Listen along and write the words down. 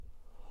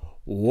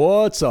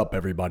What's up,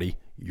 everybody?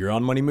 You're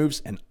on Money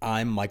Moves, and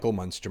I'm Michael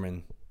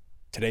Munsterman.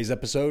 Today's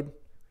episode,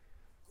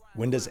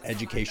 when does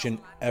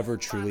education ever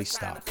truly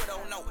stop?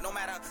 No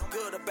matter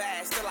good or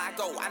bad, still I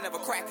go. I never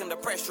crack under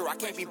pressure, I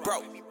can't be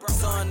broke.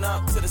 Sun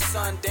up to the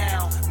sun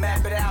down,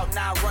 map it out,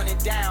 now run it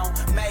down.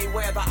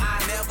 Mayweather,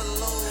 I never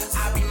lose.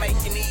 I be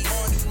making these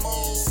money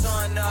moves.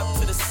 Sun up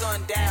to the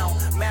sun down,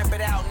 map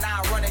it out,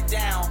 now run it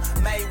down.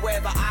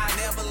 Mayweather, I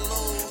never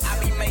lose.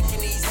 I be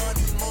making these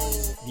money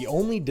moves. The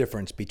only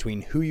difference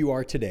between who you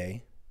are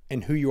today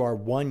and who you are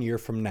 1 year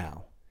from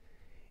now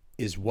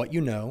is what you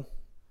know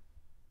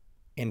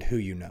and who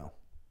you know.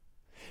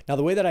 Now,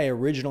 the way that I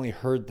originally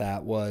heard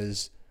that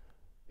was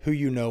who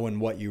you know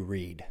and what you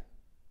read.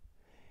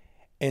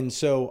 And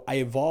so I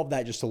evolved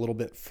that just a little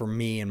bit for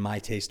me and my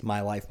taste,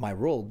 my life, my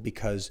world,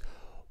 because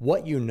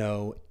what you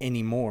know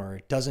anymore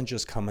doesn't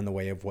just come in the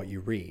way of what you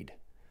read.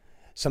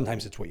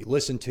 Sometimes it's what you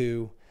listen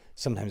to,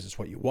 sometimes it's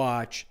what you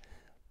watch,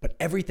 but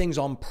everything's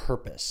on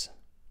purpose.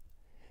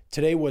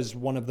 Today was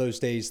one of those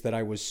days that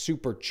I was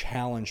super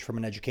challenged from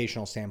an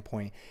educational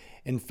standpoint.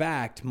 In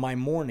fact, my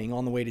morning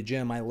on the way to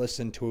gym, I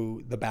listened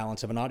to the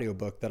balance of an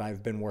audiobook that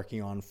I've been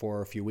working on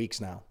for a few weeks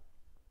now.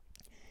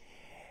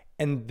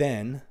 And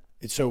then,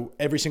 so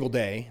every single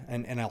day,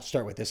 and I'll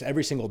start with this,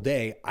 every single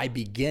day, I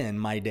begin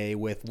my day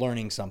with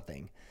learning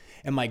something.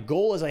 And my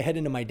goal as I head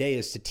into my day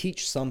is to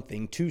teach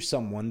something to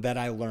someone that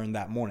I learned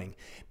that morning.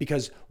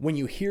 Because when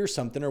you hear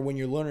something or when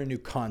you learn a new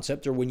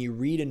concept or when you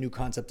read a new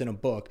concept in a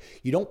book,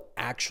 you don't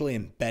actually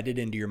embed it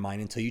into your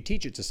mind until you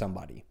teach it to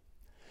somebody.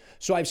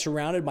 So I've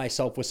surrounded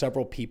myself with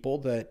several people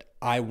that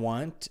I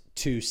want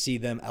to see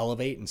them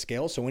elevate and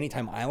scale. So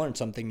anytime I learn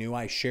something new,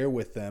 I share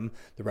with them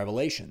the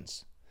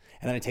revelations.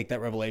 And then I take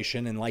that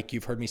revelation and, like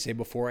you've heard me say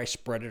before, I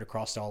spread it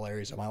across all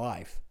areas of my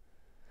life.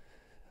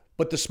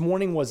 But this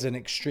morning was an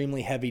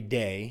extremely heavy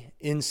day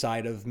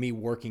inside of me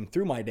working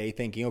through my day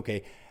thinking,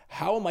 okay,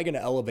 how am I going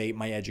to elevate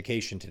my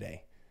education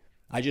today?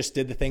 I just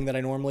did the thing that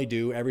I normally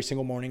do. Every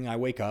single morning I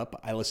wake up,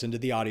 I listen to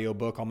the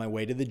audiobook on my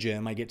way to the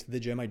gym. I get to the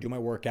gym, I do my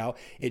workout.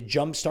 It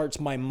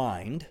jumpstarts my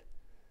mind,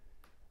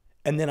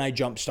 and then I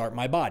jumpstart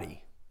my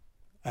body.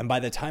 And by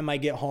the time I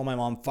get home,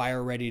 I'm on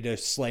fire, ready to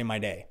slay my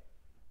day.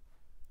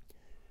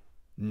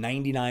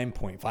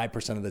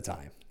 99.5% of the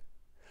time.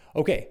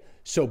 Okay,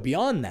 so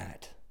beyond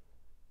that,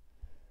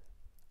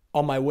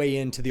 on my way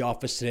into the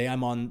office today,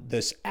 I'm on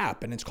this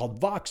app and it's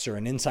called Voxer.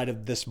 And inside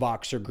of this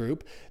Voxer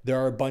group, there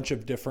are a bunch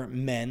of different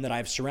men that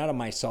I've surrounded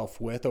myself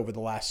with over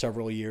the last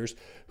several years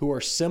who are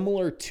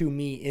similar to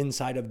me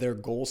inside of their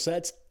goal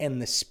sets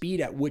and the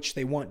speed at which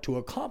they want to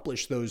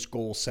accomplish those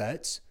goal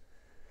sets.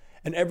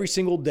 And every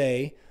single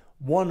day,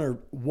 one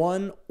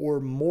or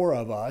more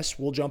of us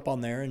will jump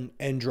on there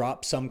and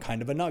drop some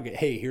kind of a nugget.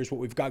 Hey, here's what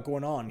we've got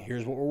going on.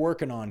 Here's what we're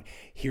working on.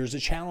 Here's a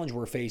challenge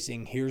we're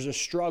facing. Here's a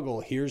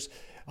struggle.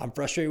 I'm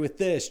frustrated with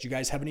this. Do you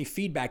guys have any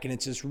feedback? And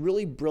it's this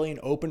really brilliant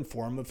open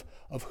forum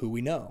of who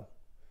we know.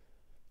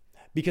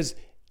 Because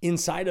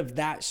inside of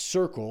that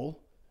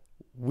circle,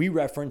 we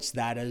reference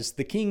that as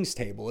the King's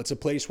Table. It's a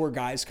place where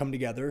guys come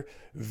together,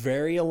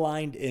 very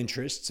aligned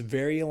interests,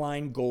 very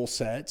aligned goal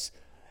sets,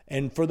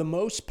 and for the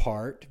most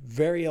part,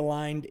 very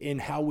aligned in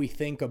how we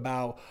think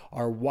about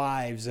our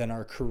wives and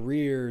our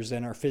careers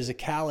and our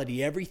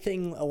physicality.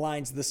 Everything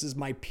aligns. This is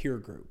my peer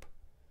group.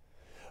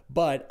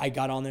 But I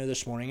got on there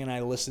this morning and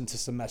I listened to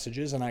some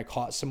messages and I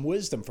caught some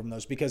wisdom from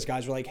those because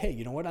guys were like, hey,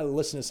 you know what? I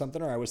listened to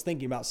something or I was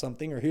thinking about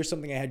something or here's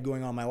something I had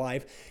going on in my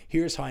life.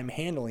 Here's how I'm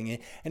handling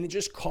it. And it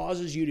just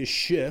causes you to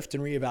shift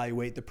and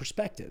reevaluate the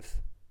perspective.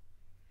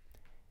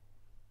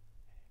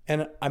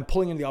 And I'm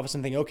pulling into the office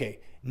and thinking, okay,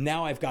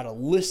 now I've got a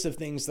list of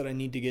things that I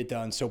need to get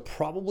done. So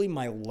probably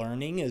my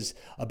learning is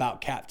about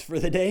capped for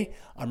the day.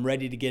 I'm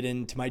ready to get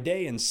into my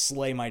day and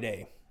slay my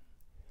day.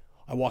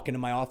 I walk into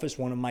my office.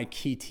 One of my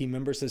key team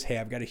members says, hey,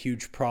 I've got a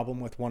huge problem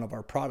with one of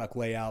our product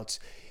layouts.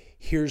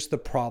 Here's the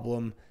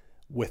problem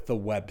with the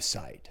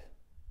website.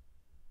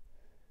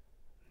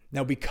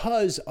 Now,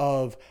 because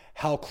of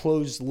how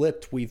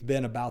close-lipped we've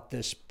been about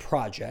this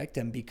project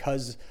and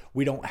because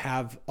we don't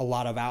have a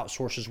lot of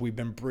outsourcers we've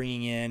been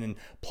bringing in and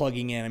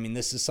plugging in, I mean,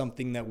 this is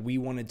something that we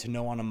wanted to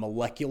know on a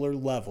molecular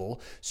level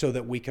so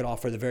that we could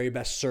offer the very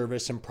best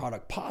service and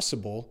product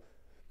possible.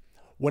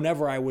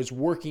 Whenever I was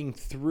working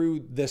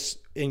through this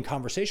in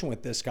conversation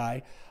with this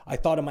guy, I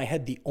thought in my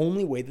head, the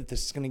only way that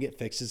this is going to get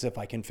fixed is if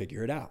I can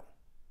figure it out.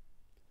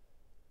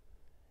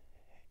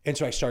 And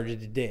so I started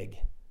to dig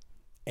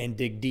and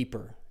dig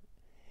deeper.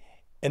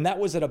 And that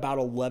was at about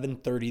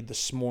 11:30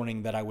 this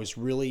morning that I was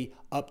really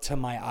up to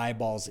my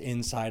eyeballs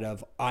inside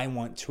of, I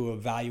want to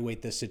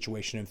evaluate this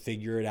situation and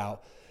figure it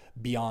out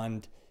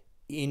beyond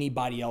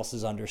anybody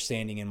else's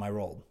understanding in my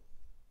role.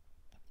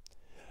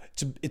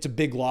 It's a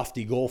big,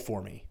 lofty goal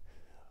for me.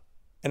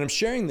 And I'm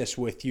sharing this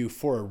with you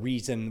for a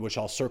reason, which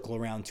I'll circle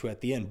around to at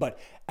the end. But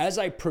as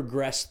I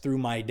progressed through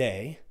my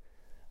day,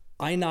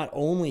 I not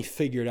only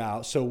figured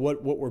out, so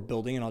what we're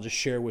building, and I'll just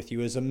share with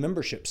you, is a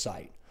membership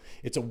site.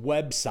 It's a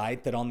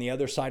website that on the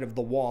other side of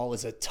the wall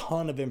is a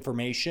ton of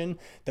information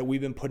that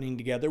we've been putting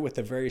together with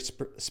a very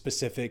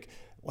specific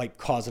like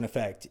cause and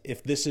effect.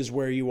 If this is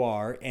where you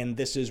are and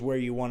this is where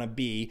you want to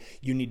be,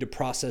 you need to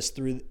process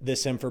through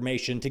this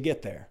information to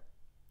get there.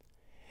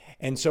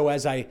 And so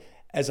as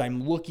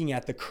I'm looking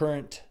at the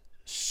current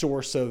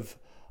source of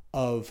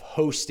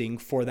hosting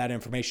for that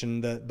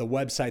information, the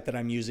website that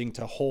I'm using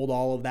to hold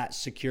all of that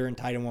secure and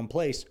tight in one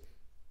place,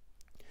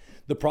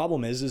 the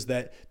problem is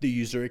that the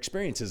user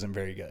experience isn't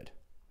very good.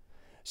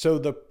 So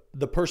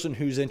the person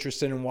who's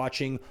interested in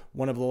watching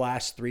one of the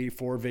last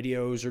 3-4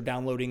 videos or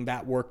downloading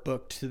that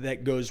workbook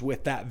that goes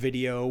with that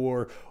video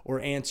or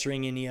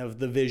answering any of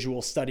the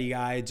visual study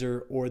guides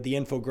or the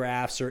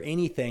infographics or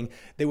anything,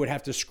 they would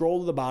have to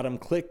scroll to the bottom,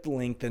 click the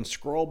link, then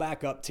scroll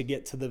back up to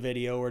get to the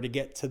video or to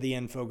get to the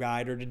info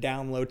guide or to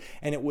download.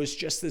 And it was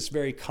just this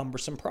very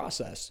cumbersome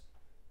process.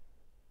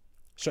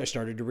 So I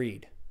started to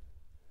read.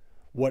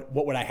 What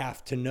would I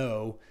have to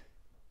know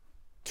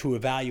to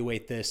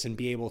evaluate this and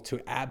be able to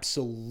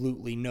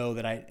absolutely know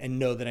that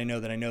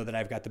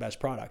I've got the best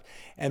product?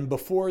 And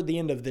before the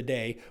end of the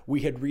day,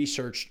 we had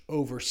researched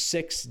over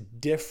 6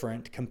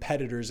 different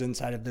competitors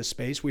inside of this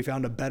space. We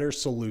found a better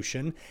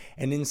solution.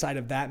 And inside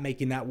of that,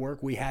 making that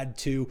work, we had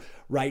to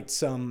write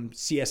some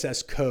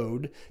CSS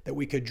code that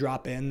we could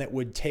drop in that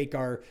would take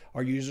our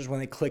users, when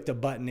they clicked a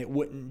button, it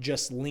wouldn't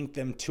just link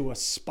them to a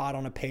spot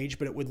on a page,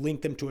 but it would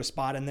link them to a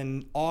spot and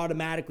then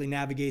automatically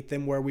navigate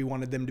them where we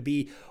wanted them to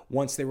be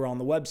once they were on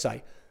the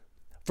website.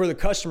 For the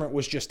customer, it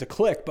was just a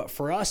click, but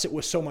for us, it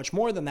was so much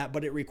more than that,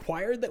 but it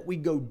required that we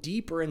go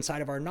deeper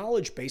inside of our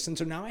knowledge base. And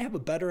so now I have a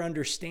better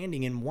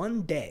understanding in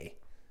one day.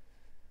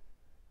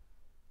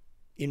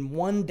 In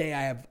one day,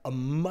 I have a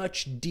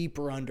much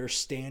deeper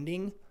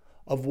understanding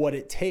of what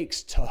it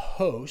takes to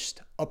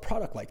host a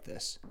product like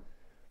this.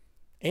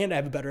 And I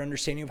have a better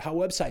understanding of how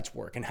websites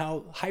work and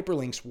how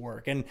hyperlinks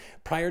work. And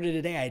prior to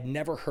today, I had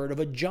never heard of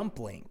a jump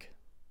link.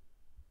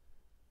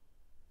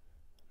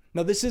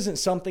 Now, this isn't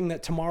something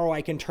that tomorrow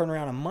I can turn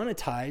around and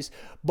monetize,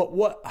 but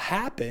what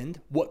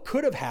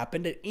could have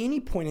happened at any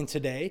point in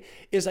today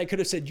is I could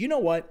have said, you know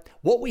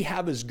what we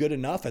have is good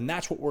enough, and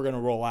that's what we're going to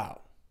roll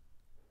out.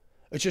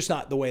 It's just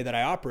not the way that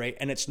I operate,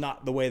 and it's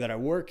not the way that I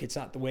work. It's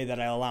not the way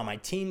that I allow my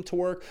team to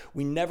work.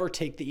 We never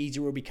take the easy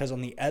road, because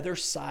on the other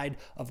side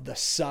of the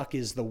suck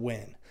is the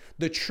win,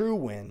 the true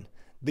win,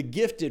 the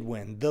gifted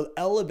win, the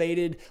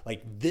elevated,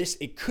 like this,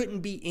 it couldn't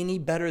be any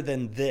better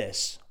than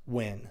this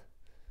win.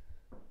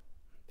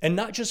 And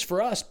not just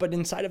for us, but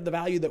inside of the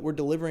value that we're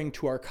delivering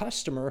to our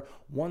customer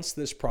once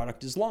this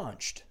product is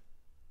launched.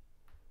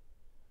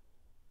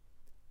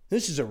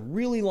 This is a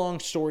really long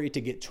story to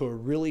get to a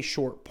really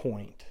short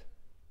point.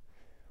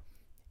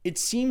 It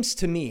seems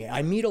to me,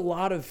 I meet a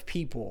lot of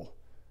people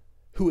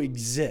who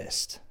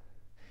exist,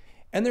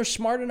 and they're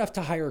smart enough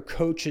to hire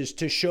coaches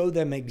to show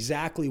them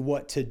exactly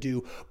what to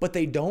do, but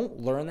they don't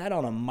learn that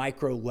on a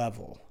micro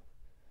level.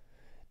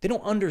 They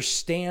don't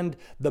understand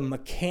the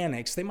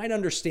mechanics. They might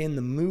understand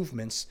the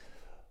movements,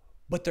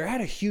 but they're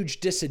at a huge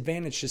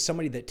disadvantage to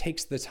somebody that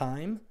takes the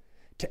time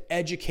to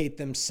educate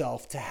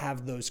themselves to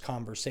have those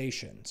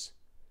conversations.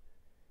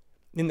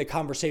 In the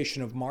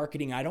conversation of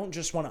marketing, I don't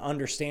just want to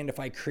understand if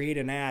I create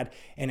an ad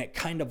and it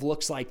kind of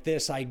looks like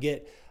this,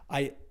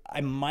 I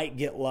might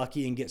get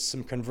lucky and get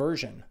some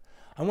conversion.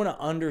 I want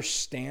to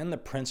understand the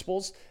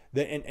principles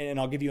that, and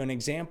I'll give you an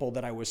example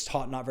that I was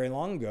taught not very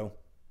long ago.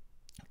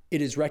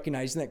 It is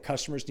recognizing that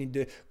customers need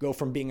to go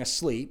from being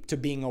asleep to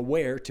being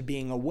aware to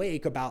being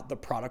awake about the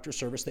product or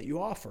service that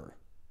you offer.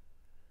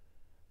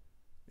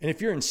 And if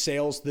you're in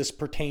sales, this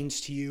pertains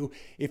to you.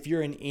 If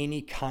you're in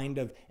any kind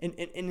of, and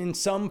in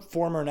some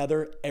form or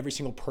another, every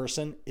single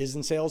person is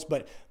in sales,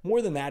 but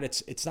more than that,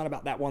 it's not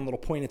about that one little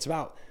point. It's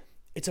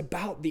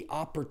about the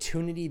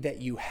opportunity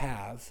that you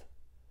have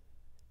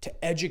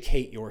to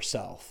educate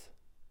yourself.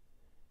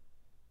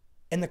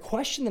 And the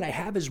question that I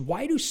have is,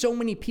 why do so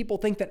many people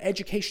think that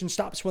education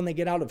stops when they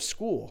get out of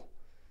school?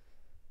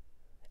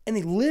 And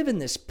they live in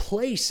this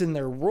place in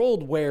their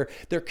world where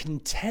they're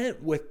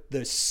content with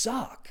the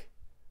suck.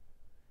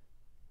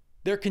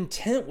 They're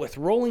content with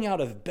rolling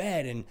out of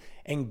bed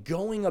and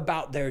going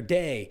about their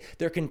day.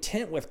 They're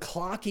content with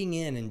clocking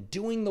in and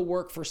doing the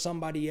work for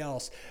somebody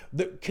else.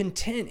 They're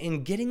content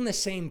in getting the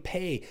same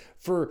pay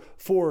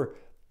for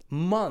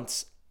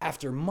months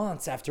after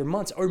months after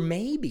months, or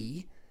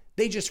maybe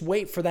they just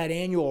wait for that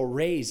annual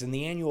raise and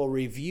the annual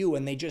review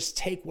and they just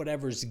take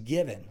whatever's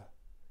given.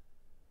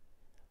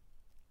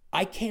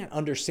 I can't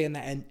understand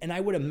that. And I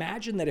would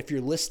imagine that if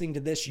you're listening to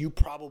this, you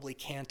probably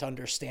can't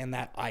understand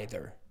that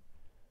either.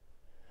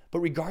 But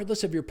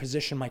regardless of your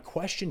position, my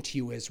question to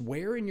you is,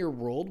 where in your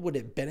world would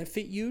it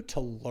benefit you to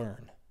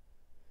learn?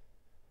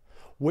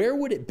 Where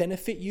would it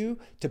benefit you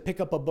to pick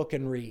up a book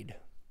and read?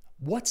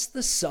 What's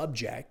the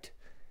subject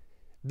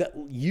that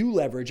you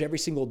leverage every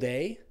single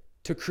day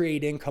to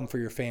create income for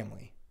your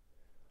family?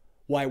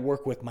 Well, I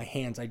work with my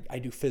hands. I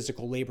do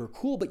physical labor.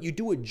 Cool, but you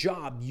do a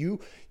job.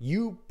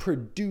 You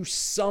produce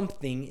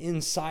something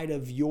inside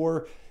of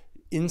your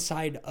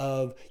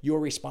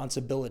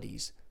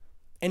responsibilities.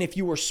 And if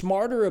you were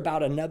smarter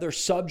about another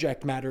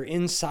subject matter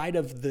inside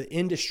of the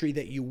industry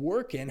that you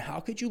work in, how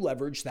could you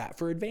leverage that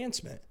for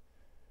advancement?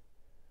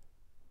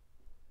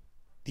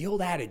 The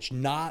old adage,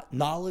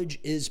 knowledge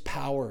is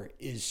power,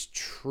 is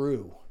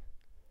true.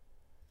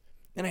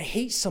 And I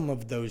hate some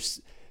of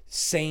those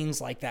sayings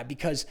like that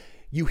because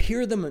you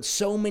hear them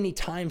so many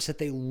times that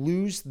they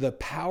lose the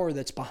power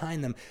that's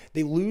behind them.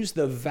 They lose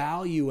the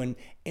value,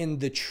 and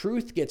the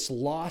truth gets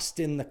lost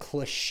in the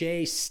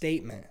cliche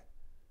statement.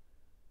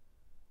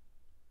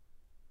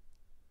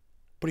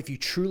 But if you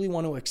truly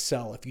want to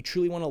excel, if you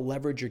truly want to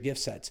leverage your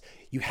gift sets,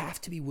 you have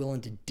to be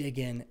willing to dig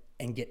in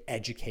and get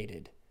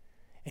educated.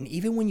 And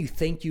even when you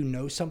think you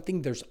know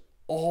something, there's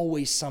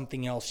always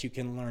something else you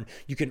can learn.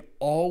 You can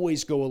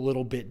always go a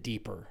little bit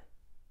deeper.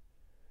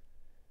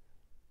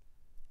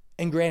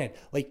 And granted,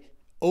 like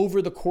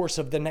over the course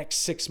of the next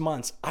 6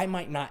 months, I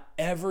might not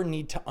ever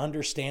need to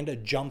understand a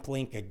jump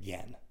link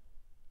again.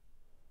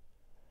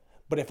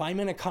 But if I'm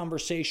in a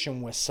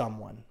conversation with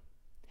someone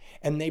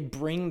and they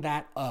bring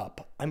that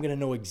up, I'm going to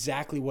know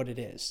exactly what it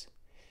is.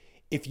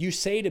 If you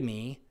say to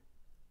me,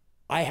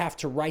 I have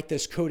to write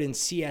this code in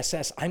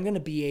CSS, I'm going to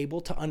be able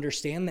to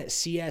understand that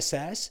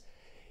CSS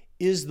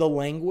is the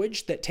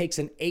language that takes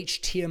an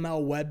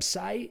HTML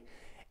website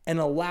and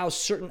allows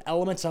certain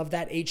elements of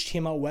that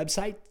HTML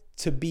website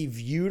to be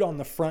viewed on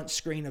the front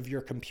screen of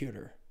your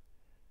computer.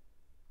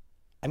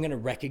 I'm going to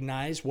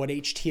recognize what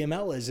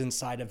HTML is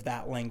inside of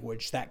that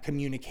language, that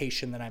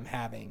communication that I'm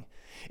having.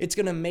 It's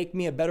going to make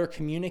me a better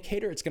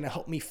communicator. It's going to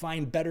help me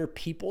find better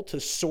people to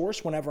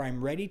source whenever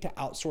I'm ready to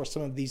outsource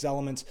some of these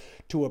elements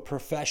to a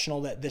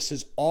professional that this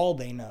is all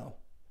they know.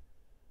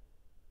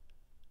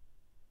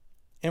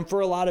 And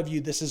for a lot of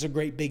you, this is a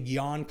great big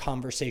yawn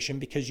conversation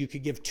because you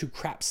could give two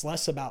craps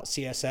less about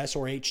CSS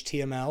or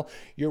HTML.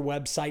 Your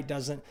website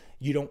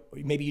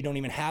maybe you don't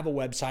even have a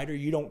website, or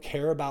you don't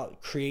care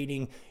about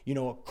creating, a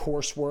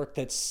coursework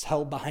that's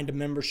held behind a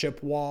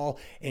membership wall,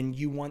 and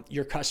you want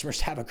your customers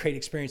to have a great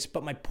experience.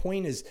 But my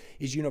point is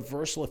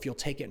universal if you'll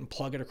take it and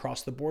plug it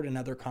across the board in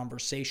other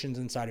conversations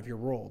inside of your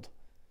world.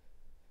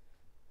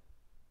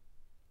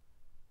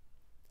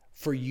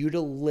 For you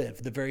to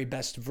live the very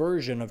best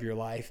version of your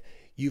life,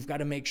 you've got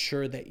to make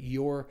sure that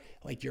you're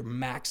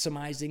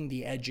maximizing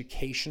the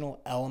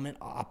educational element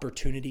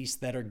opportunities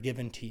that are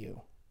given to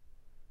you.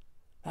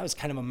 That was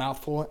kind of a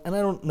mouthful, and I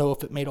don't know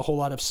if it made a whole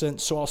lot of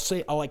sense, so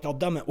I'll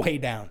dumb it way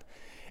down.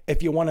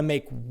 If you want to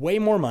make way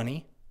more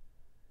money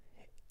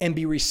and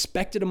be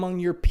respected among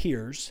your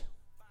peers,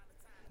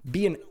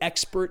 be an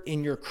expert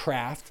in your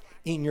craft,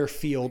 in your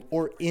field,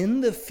 or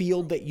in the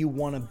field that you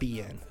want to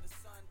be in.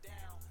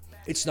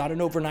 It's not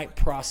an overnight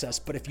process,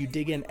 but if you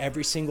dig in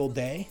every single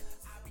day,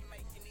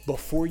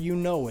 before you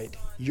know it,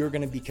 you're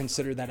going to be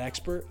considered that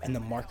expert, and the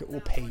market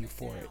will pay you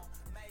for it.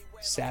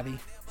 Savvy?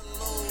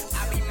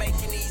 I be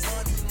making these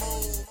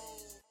moves.